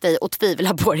fick dig att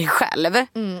tvivla på dig själv.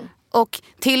 Och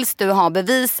tills du har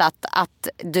bevisat att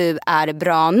du är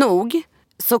bra nog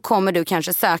så kommer du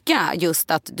kanske söka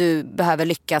just att du behöver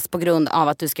lyckas på grund av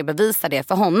att du ska bevisa det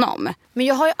för honom. Men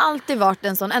jag har ju alltid varit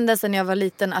en sån, ända sedan jag var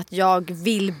liten, att jag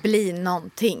vill bli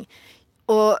någonting.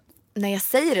 Och när jag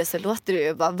säger det så låter det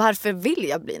ju bara, varför vill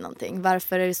jag bli någonting?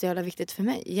 Varför är det så jävla viktigt för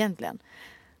mig egentligen?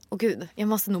 Och gud, jag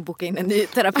måste nog boka in en ny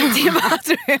terapitimme,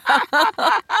 tror jag.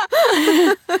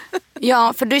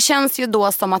 Ja, för det känns ju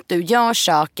då som att du gör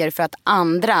saker för att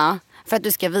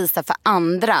du ska visa för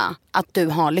andra att du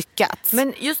har lyckats.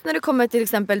 Men just när det kommer till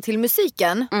exempel till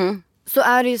musiken så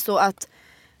är det ju så att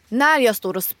när jag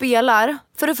står och spelar,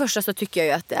 för det första så tycker jag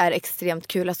ju att det är extremt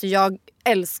kul. Alltså jag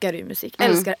älskar ju musik,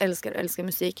 älskar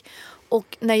musik.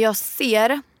 Och när jag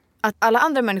ser att alla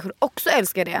andra människor också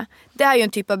älskar det, det är ju en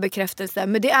typ av bekräftelse.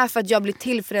 Men det är för att jag blir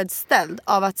tillfredsställd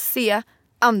av att se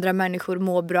andra människor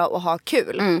må bra och ha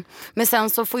kul. Men sen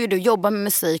så får ju du jobba med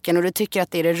musiken och du tycker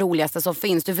att det är det roligaste som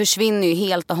finns. Du försvinner ju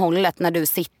helt och hållet när du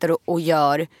sitter och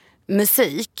gör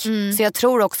musik. Så jag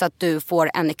tror också att du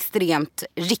får en extremt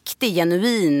riktig,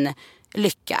 genuin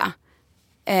lycka.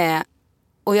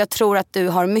 Och jag tror att du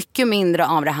har mycket mindre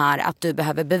av det här att du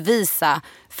behöver bevisa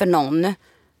för någon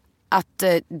att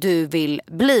du vill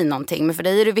bli någonting. Men för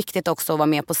dig är det viktigt också att vara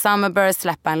med på Summerburst,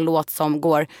 släppa en låt som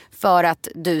går för att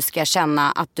du ska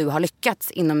känna att du har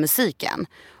lyckats inom musiken.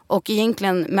 Och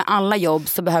egentligen med alla jobb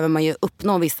så behöver man ju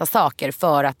uppnå vissa saker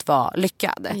för att vara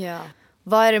lyckad. Ja.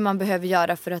 Vad är det man behöver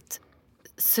göra för att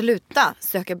sluta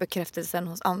söka bekräftelsen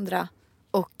hos andra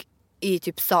och i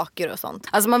typ saker och sånt?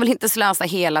 Alltså man vill inte slösa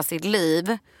hela sitt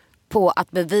liv på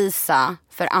att bevisa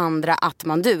för andra att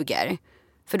man duger.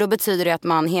 För då betyder det att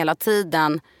man hela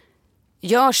tiden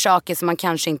gör saker som man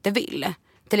kanske inte vill.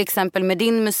 Till exempel med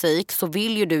din musik så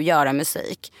vill ju du göra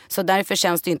musik. Så därför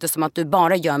känns det inte som att du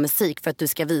bara gör musik för att du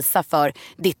ska visa för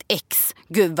ditt ex.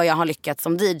 Gud vad jag har lyckats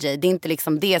som DJ. Det är inte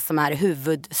liksom det som är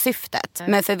huvudsyftet.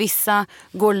 Men för vissa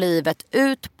går livet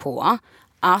ut på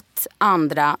att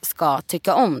andra ska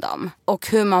tycka om dem. Och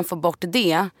hur man får bort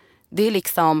det är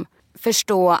liksom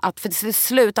förstå att för till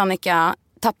slut, Annika,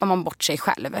 tappar man bort sig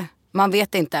själv. Man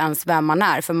vet inte ens vem man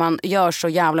är för man gör så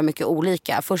jävla mycket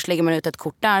olika. Först lägger man ut ett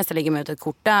kort där, så lägger man ut ett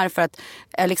kort där. För att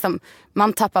liksom,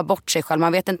 man tappar bort sig själv.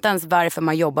 Man vet inte ens varför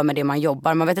man jobbar med det man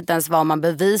jobbar. Man vet inte ens vad man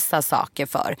bevisar saker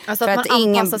för. Alltså för att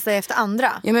man anpassar sig efter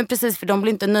andra. Ja men precis, för de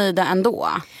blir inte nöjda ändå.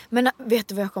 Men vet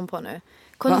du vad jag kom på nu?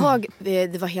 Kom ihåg,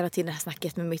 det var hela tiden det här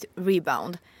snacket med mitt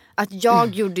rebound. Att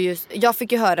jag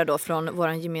fick ju höra då från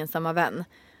våran gemensamma vän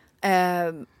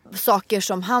saker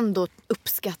som han då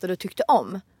uppskattade och tyckte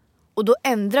om. Och då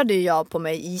ändrade jag på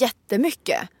mig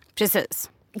jättemycket. Precis.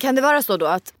 Kan det vara så då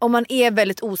att om man är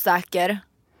väldigt osäker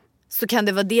så kan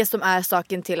det vara det som är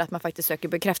saken till att man faktiskt söker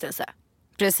bekräftelse?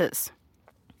 Precis.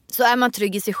 Så är man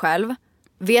trygg i sig själv,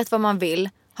 vet vad man vill,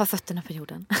 har fötterna på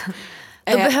jorden.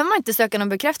 Då behöver man inte söka någon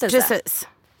bekräftelse. Precis.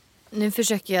 Nu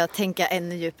försöker jag tänka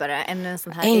ännu djupare. Ännu en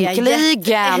sån här Äntligen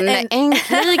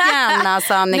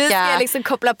alltså Annika. Nu ska jag liksom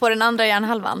koppla på den andra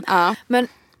hjärnhalvan. Ja. Men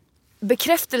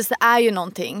bekräftelse är ju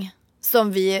någonting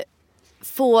som vi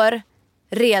får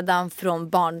redan från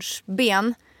barns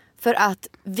ben. För att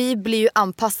vi blir ju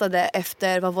anpassade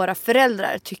efter vad våra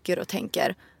föräldrar tycker och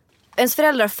tänker. Ens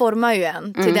föräldrar formar ju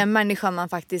en till den människan man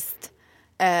faktiskt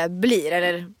blir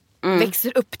eller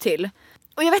växer upp till.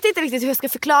 Och jag vet inte riktigt hur jag ska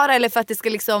förklara eller för att det ska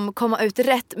liksom komma ut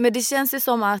rätt. Men det känns ju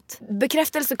som att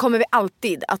bekräftelse kommer vi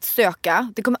alltid att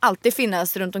söka. Det kommer alltid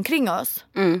finnas runt omkring oss.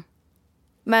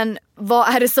 Men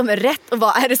vad är det som är rätt och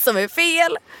vad är det som är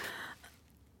fel?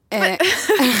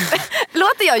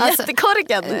 Låter jag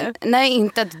jättekorkad nu? Nej,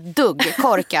 inte ett dugg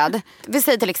korkad. Vi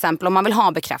säger till exempel om man vill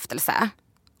ha bekräftelse.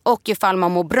 Och ifall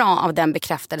man mår bra av den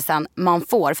bekräftelsen man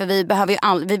får. För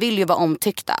vi vill ju vara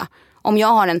omtyckta. Om jag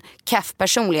har en keff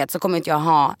personlighet så kommer inte jag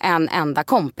ha en enda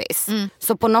kompis.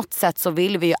 Så på något sätt så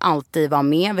vill vi ju alltid vara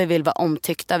med. Vi vill vara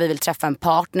omtyckta. Vi vill träffa en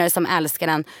partner som älskar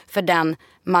den för den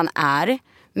man är.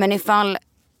 Men ifall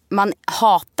man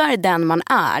hatar den man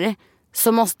är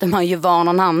så måste man ju vara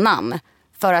någon annan.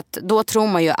 För att då tror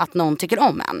man ju att någon tycker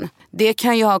om en. Det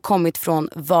kan ju ha kommit från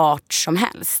vart som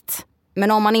helst.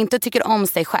 Men om man inte tycker om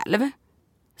sig själv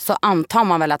så antar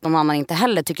man väl att någon annan inte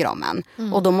heller tycker om en.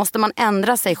 Och då måste man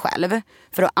ändra sig själv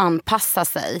för att anpassa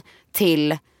sig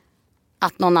till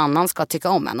att någon annan ska tycka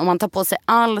om en. Och man tar på sig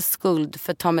all skuld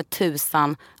för ta med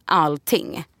tusan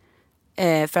allting.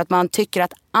 För att man tycker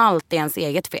att allt är ens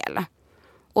eget fel.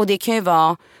 Och det kan ju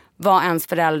vara vad ens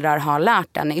föräldrar har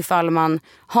lärt en. Ifall man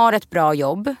har ett bra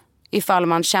jobb, ifall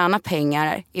man tjänar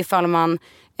pengar, ifall man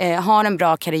har en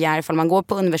bra karriär, ifall man går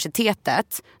på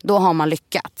universitetet, då har man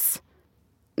lyckats.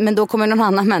 Men då kommer någon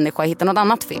annan människa hitta något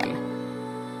annat fel.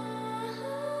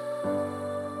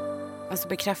 Alltså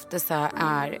bekräftelse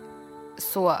är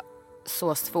så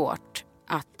svårt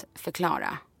att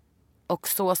förklara. Och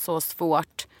så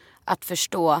svårt att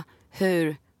förstå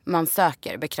hur man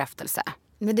söker bekräftelse.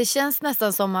 Men det känns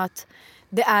nästan som att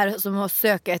det är som att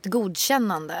söka ett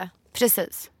godkännande.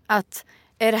 Precis. Att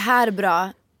är det här bra?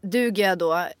 Duger jag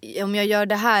då? Om jag gör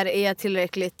det här, är jag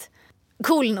tillräckligt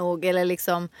cool nog? Eller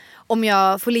liksom, om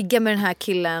jag får ligga med den här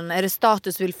killen, är det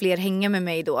status, vill fler hänga med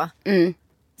mig då?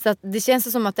 Så att det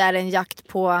känns som att det är en jakt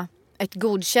på ett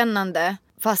godkännande.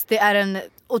 Fast det är en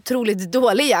otroligt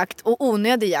dålig jakt och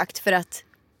onödig jakt. För att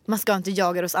man ska inte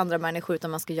jaga det hos andra människor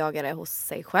utan man ska jaga det hos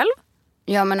sig själv.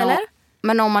 Ja,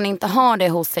 men om man inte har det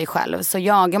hos sig själv så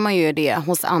jagar man ju det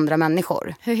hos andra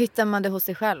människor. Hur hittar man det hos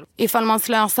sig själv? Ifall man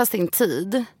slösar sin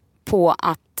tid på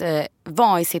att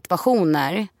vara i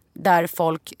situationer där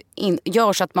folk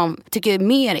gör så att man tycker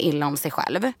mer illa om sig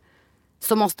själv,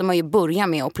 så måste man ju börja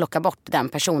med att plocka bort den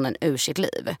personen ur sitt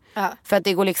liv. Ja. För att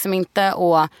det går liksom inte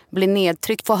att bli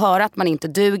nedtryckt, få höra att man inte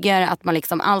duger, att man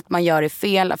liksom, allt man gör är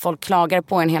fel, folk klagar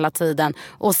på en hela tiden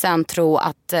och sen tro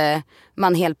att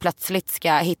man helt plötsligt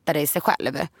ska hitta det i sig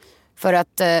själv. För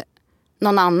att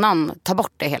någon annan tar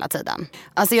bort det hela tiden.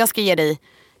 Alltså jag ska ge dig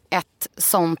ett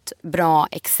sånt bra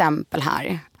exempel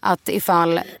här. Att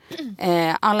ifall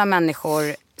alla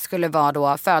människor skulle vara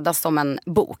då födas som en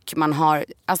bok. Man har,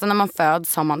 alltså när man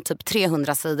föds har man typ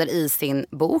 300 sidor i sin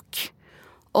bok.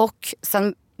 Och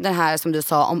sen det här som du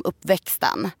sa om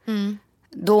uppväxten.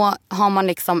 Då har man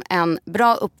liksom en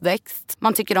bra uppväxt.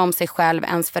 Man tycker om sig själv,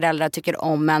 ens föräldrar tycker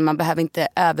om en. Man behöver inte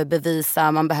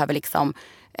överbevisa, man behöver liksom...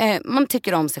 man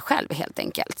tycker om sig själv helt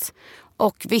enkelt.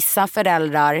 Och vissa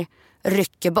föräldrar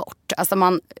rycker bort. Alltså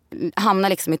man hamnar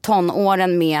liksom i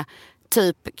tonåren med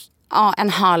typ en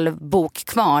halv bok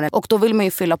kvar. Och då vill man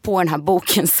ju fylla på den här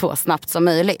boken så snabbt som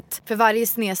möjligt. För varje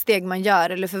snedsteg man gör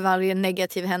eller för varje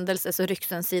negativ händelse så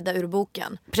rycks en sida ur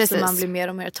boken. Precis. Så man blir mer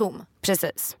och mer tom.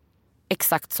 Precis.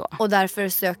 Exakt så. Och därför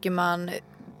söker man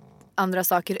andra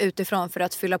saker utifrån för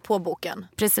att fylla på boken.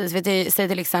 Precis, vi säger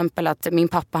till exempel att min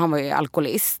pappa, han var ju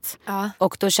alkoholist. Ja.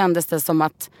 Och då kändes det som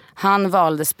att han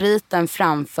valde spriten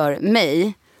framför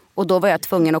mig. Och då var jag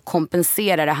tvungen att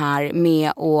kompensera det här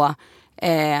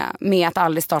med att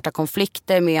aldrig starta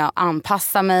konflikter, med att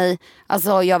anpassa mig.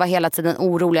 Alltså jag var hela tiden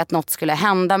orolig att något skulle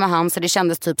hända med han. Så det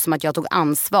kändes typ som att jag tog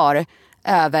ansvar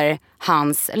över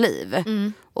hans liv.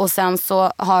 Och sen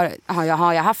så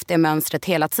har jag haft det mönstret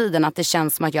hela tiden, att det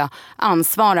känns som att jag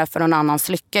ansvarar för någon annans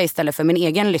lycka istället för min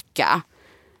egen lycka.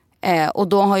 Och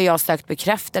då har jag sökt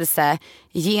bekräftelse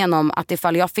genom att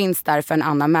ifall jag finns där för en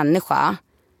annan människa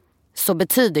så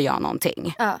betyder jag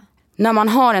någonting. När man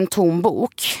har en tom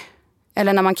bok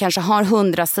eller när man kanske har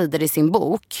 100 sidor i sin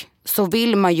bok så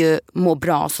vill man ju må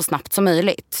bra så snabbt som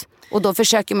möjligt. Och då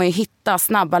försöker man ju hitta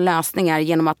snabba lösningar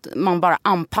genom att man bara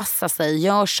anpassar sig,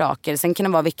 gör saker. Sen kan det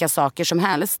vara vilka saker som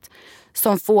helst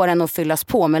som får en att fyllas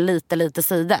på med lite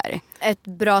sidor. Ett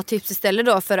bra tips istället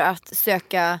då för att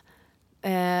söka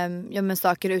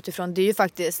saker utifrån. Det är ju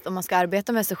faktiskt, om man ska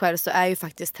arbeta med sig själv så är ju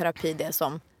faktiskt terapi det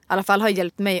som i alla fall har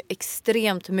hjälpt mig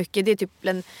extremt mycket. Det är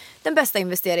typ den bästa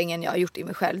investeringen jag har gjort i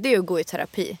mig själv. Det är att gå i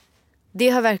terapi. Det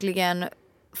har verkligen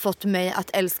fått mig att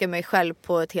älska mig själv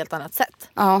på ett helt annat sätt.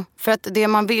 Ja, för att det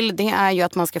man vill, det är ju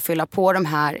att man ska fylla på den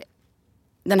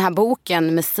här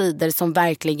boken med sidor som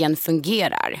verkligen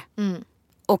fungerar.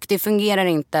 Och det fungerar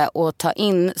inte att ta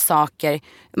in saker.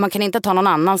 Man kan inte ta någon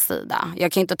annan sida.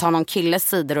 Jag kan inte ta någon killes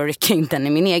sidor och rycka in den i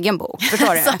min egen bok.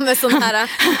 Förstår du? Som är sån här,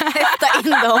 häfta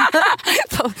in dem.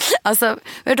 Alltså,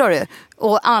 förstår du?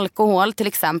 Och alkohol till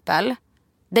exempel.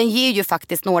 Den ger ju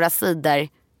faktiskt några sidor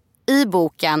i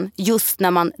boken just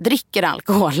när man dricker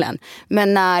alkoholen.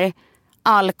 Men när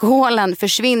alkoholen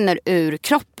försvinner ur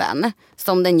kroppen,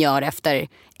 som den gör efter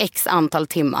x antal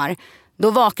timmar,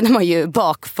 då vaknar man ju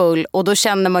bakfull och då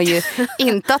känner man ju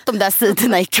inte att de där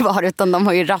sidorna är kvar utan de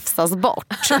har ju rafsats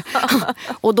bort.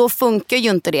 Och då funkar ju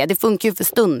inte det. Det funkar ju för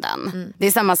stunden. Det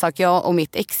är samma sak, jag och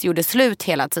mitt ex gjorde slut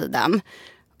hela tiden.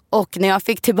 Och när jag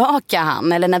fick tillbaka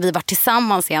han, eller när vi var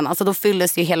tillsammans igen, alltså då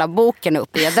fylldes ju hela boken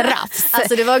upp i ett rafs.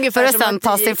 Alltså det var ungefär för att sen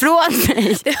ta sig ifrån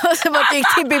mig. Det var som att jag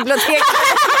gick till biblioteket.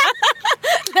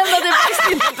 Lämnade bort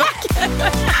sin bok.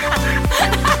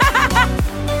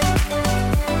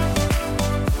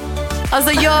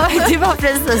 Alltså det var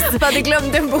precis. Du hade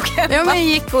glömt den boken. Ja, men jag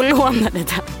gick och lånade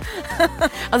den.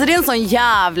 Alltså det är en sån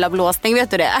jävla blåsning,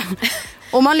 vet du det?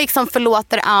 Och man liksom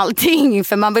förlåter allting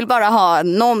för man vill bara ha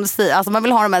någon sida. Alltså man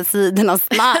vill ha de här sidorna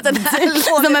snabbt.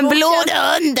 Som en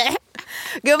blodhund.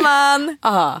 Gumman.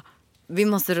 Vi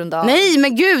måste runda av. Nej,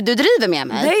 men gud, du driver med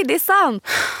mig. Nej, det är sant.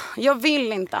 Jag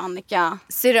vill inte, Annika.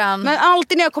 Syrran. Men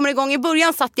alltid när jag kommer igång, i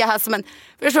början satt jag här som en,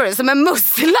 förstår du, som en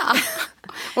mussla.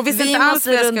 Och vi inte alls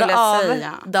måste runda av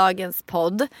säga. Dagens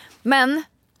podd. Men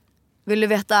vill du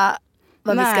veta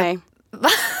vad vi ska...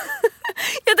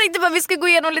 Jag tänkte bara vi ska gå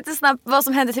igenom lite snabbt vad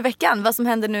som händer till veckan. Vad som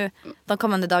händer nu de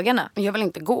kommande dagarna. Jag vill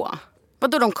inte gå.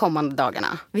 Vadå de kommande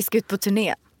dagarna? Vi ska ut på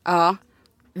turné. Ja.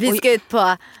 Vi ska ut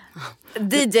på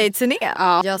DJ-turné.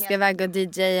 Ja. Jag ska iväg och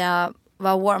DJa,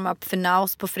 vara warm-up för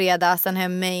Naus på fredag. Sen har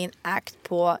jag main act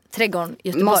på Trädgården i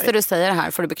Göteborg. Måste du säga det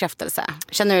här? Får du bekräftelse?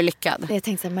 Känner du dig lyckad? Jag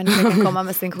tänkte att människor kan komma,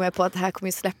 men sen kommer jag på att det här kommer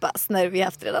ju släppas när vi har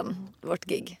haft redan vårt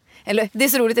gig. Eller det är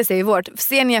så roligt att säga vårt.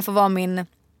 Ser ni jag får vara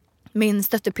min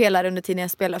stöttepelare under tiden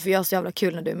jag spelar, för jag har så jävla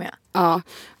kul när du är med. Ja,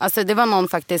 alltså det var någon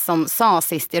faktiskt som sa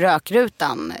sist i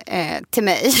rökrutan till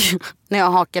mig när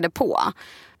jag hakade på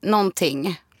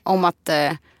någonting om att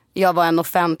jag var en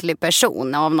offentlig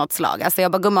person av något slag. Alltså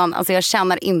jag bara, gumman, alltså jag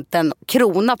tjänar inte en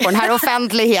krona på den här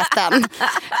offentligheten.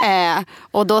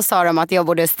 Och då sa de att jag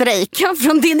borde strejka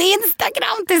från din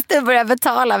Instagram tills du börjar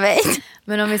betala mig.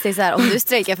 Men om vi säger så här, om du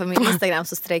strejkar från min Instagram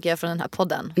så strejkar jag från den här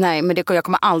podden. Nej, men jag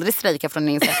kommer aldrig strejka från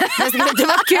din Instagram. Det skulle inte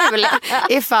vara kul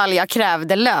ifall jag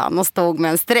krävde lön och stod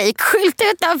med en strejkskylt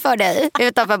utanför dig.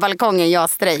 Utanför balkongen, jag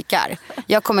strejkar.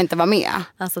 Jag kommer inte vara med.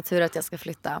 Alltså tur att jag ska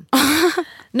flytta.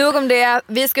 Nog om det,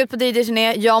 vi ska ut på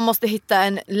DJ-turné. Jag måste hitta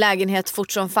en lägenhet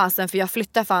fort som fasen, för jag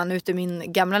flyttar fan ut ur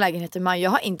min gamla lägenhet i maj.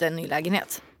 Jag har inte en ny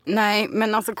lägenhet. Nej,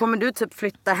 men alltså kommer du typ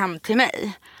flytta hem till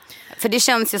mig? För det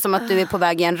känns ju som att du är på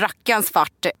väg i en rackans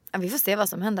fart. Ja, vi får se vad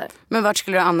som händer. Men vart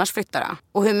skulle du annars flytta då?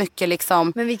 Och hur mycket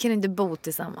liksom... Men vi kan inte bo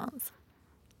tillsammans.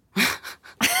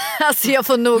 Alltså jag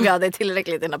får nog ha det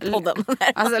tillräckligt i den här podden.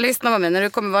 Alltså lyssna på mig, när du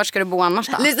kommer, vart ska du bo annars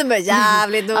då? Lyssna på mig,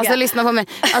 jävligt noga. Alltså lyssna på mig,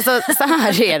 alltså så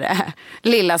här är det.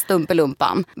 Lilla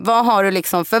stumpelumpan. Vad har du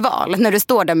liksom för val när du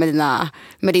står där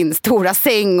med din stora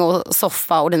säng och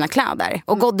soffa och dina kläder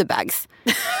och goodiebags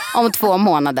om 2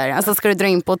 månader? Alltså ska du dra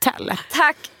in på hotell?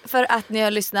 Tack för att ni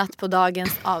har lyssnat på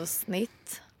dagens avsnitt.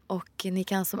 Och ni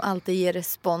kan som alltid ge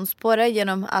respons på det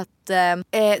genom att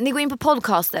ni går in på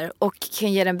Podcaster och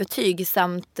kan ge den betyg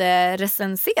samt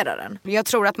recensera den. Jag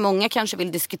tror att många kanske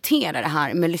vill diskutera det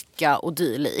här med lycka och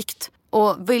dylikt.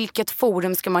 Och vilket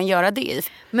forum ska man göra det i?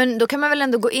 Men då kan man väl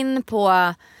ändå gå in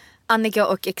på Annika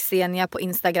och Xenia på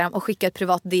Instagram och skicka ett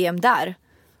privat DM där.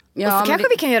 Ja, och så kanske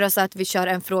vi kan göra så att vi kör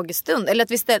en frågestund. Eller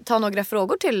att vi tar några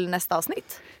frågor till nästa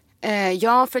avsnitt.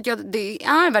 Ja, för att det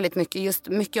är väldigt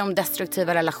mycket om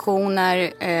destruktiva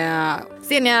relationer.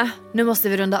 Senja, nu måste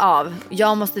vi runda av.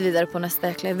 Jag måste vidare på nästa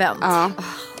jäkla event. Ja,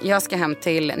 jag ska hem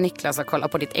till Niklas och kolla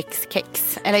på ditt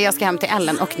ex-kex. Eller jag ska hem till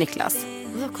Ellen och Niklas.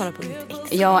 Och kolla på mitt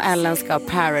ex. Jag och Ellen ska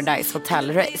Paradise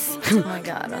Hotel Race. Oh my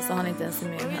god, alltså han är inte ens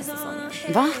med i den här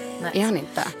säsongen. Va? Nej. Är han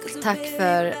inte? Tack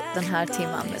för den här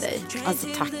timman med dig. Alltså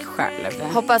tack själv.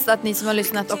 Hoppas att ni som har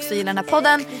lyssnat också gillar den här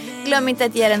podden. Glöm inte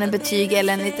att ge den en betyg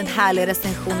eller en liten härlig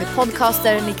recension i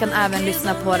Podcaster. Ni kan även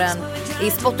lyssna på den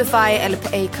i Spotify eller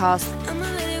på Acast.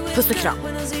 Puss och kram.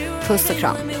 Puss och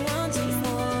kram.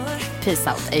 Peace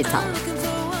out, A-Town.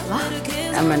 Va?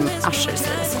 Ja, men Usher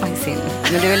säger så i sin.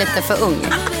 Men du är lite för ung.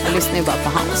 Jag lyssnar ju bara på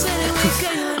hans.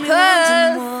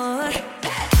 Puss!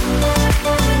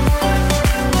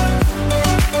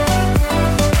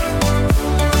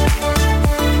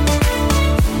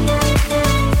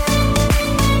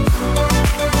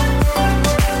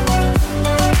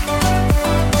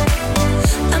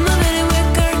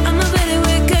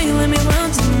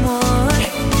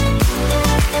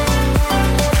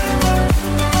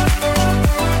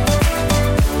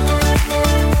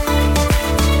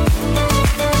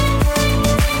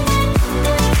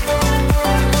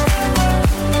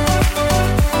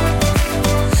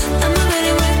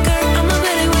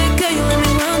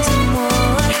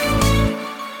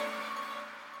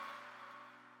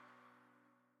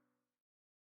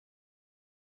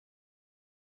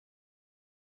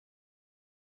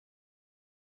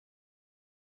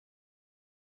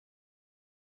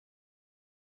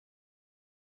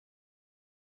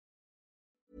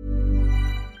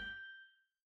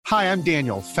 Hi, I'm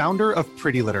Daniel, founder of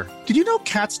Pretty Litter. Did you know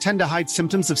cats tend to hide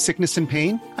symptoms of sickness and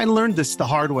pain? I learned this the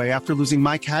hard way after losing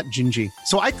my cat, Gingy.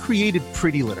 So I created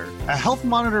Pretty Litter, a health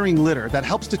monitoring litter that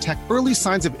helps detect early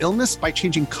signs of illness by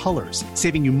changing colors,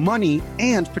 saving you money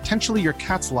and potentially your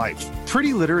cat's life.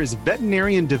 Pretty Litter is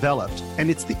veterinarian developed, and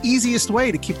it's the easiest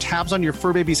way to keep tabs on your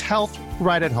fur baby's health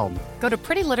right at home. Go to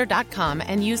prettylitter.com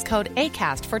and use code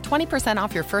ACAST for 20%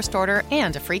 off your first order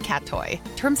and a free cat toy.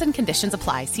 Terms and conditions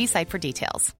apply. See site for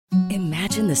details.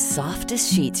 Imagine the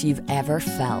softest sheets you've ever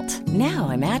felt. Now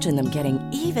imagine them getting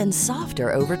even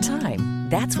softer over time.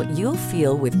 That's what you'll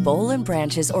feel with Boll &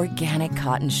 Branch's organic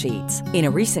cotton sheets. In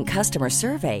a recent customer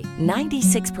survey,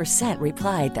 96%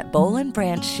 replied that Boll &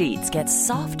 Branch sheets get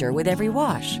softer with every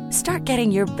wash. Start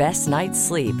getting your best night's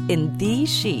sleep in these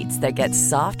sheets that get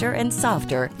softer and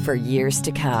softer for years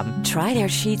to come. Try their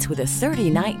sheets with a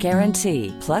 30-night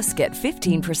guarantee. Plus, get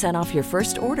 15% off your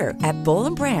first order at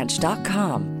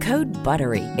bollandbranch.com. Code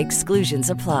BUTTERY. Exclusions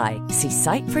apply. See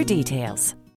site for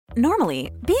details.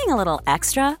 Normally, being a little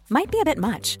extra might be a bit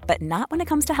much, but not when it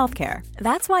comes to healthcare.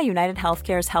 That's why United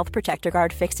Healthcare's Health Protector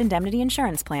Guard fixed indemnity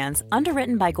insurance plans,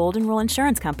 underwritten by Golden Rule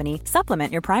Insurance Company,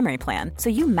 supplement your primary plan so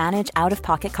you manage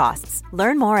out-of-pocket costs.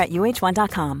 Learn more at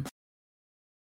uh1.com.